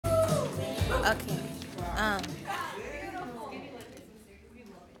Okay. Um,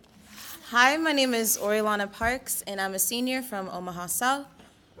 Hi, my name is Orielana Parks, and I'm a senior from Omaha South.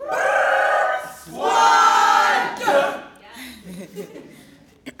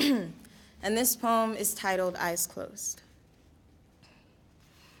 And this poem is titled Eyes Closed.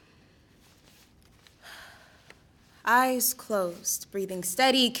 Eyes closed, breathing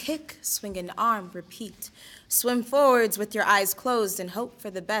steady, kick, swing an arm, repeat. Swim forwards with your eyes closed and hope for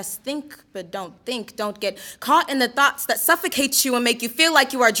the best. Think, but don't think. Don't get caught in the thoughts that suffocate you and make you feel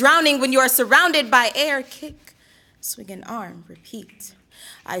like you are drowning when you are surrounded by air. Kick, swing an arm, repeat.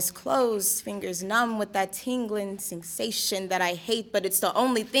 Eyes closed, fingers numb with that tingling sensation that I hate, but it's the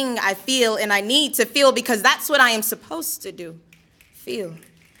only thing I feel and I need to feel because that's what I am supposed to do. Feel.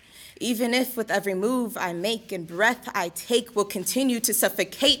 Even if with every move I make and breath I take will continue to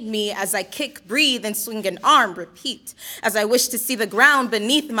suffocate me as I kick, breathe, and swing an arm, repeat. As I wish to see the ground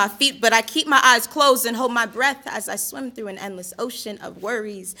beneath my feet, but I keep my eyes closed and hold my breath as I swim through an endless ocean of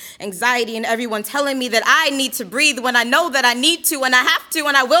worries, anxiety, and everyone telling me that I need to breathe when I know that I need to and I have to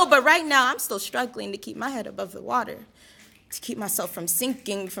and I will, but right now I'm still struggling to keep my head above the water, to keep myself from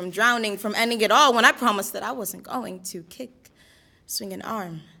sinking, from drowning, from ending it all when I promised that I wasn't going to. Kick, swing an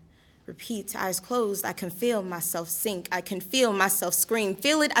arm. Repeat, eyes closed, I can feel myself sink. I can feel myself scream.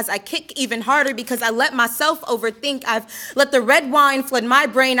 Feel it as I kick even harder because I let myself overthink. I've let the red wine flood my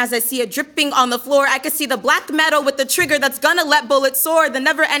brain as I see it dripping on the floor. I can see the black metal with the trigger that's gonna let bullets soar. The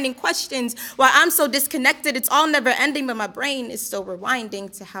never-ending questions, why I'm so disconnected. It's all never ending, but my brain is still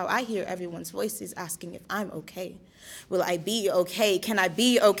rewinding to how I hear everyone's voices asking if I'm okay. Will I be okay? Can I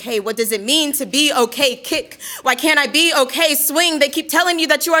be okay? What does it mean to be okay? Kick. Why can't I be okay? Swing. They keep telling you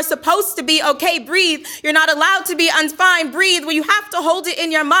that you are supposed to be okay. Breathe. You're not allowed to be unfine. Breathe. Well, you have to hold it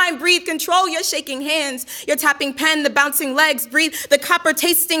in your mind. Breathe. Control your shaking hands. Your tapping pen, the bouncing legs. Breathe. The copper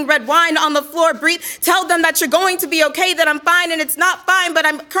tasting red wine on the floor. Breathe. Tell them that you're going to be okay, that I'm fine and it's not fine, but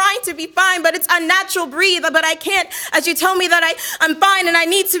I'm trying to be fine, but it's unnatural. Breathe. But I can't, as you tell me that I'm fine and I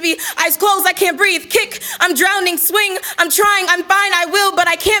need to be. Eyes closed, I can't breathe. Kick. I'm drowning. Swing. I'm trying, I'm fine, I will, but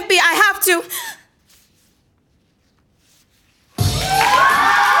I can't be, I have to.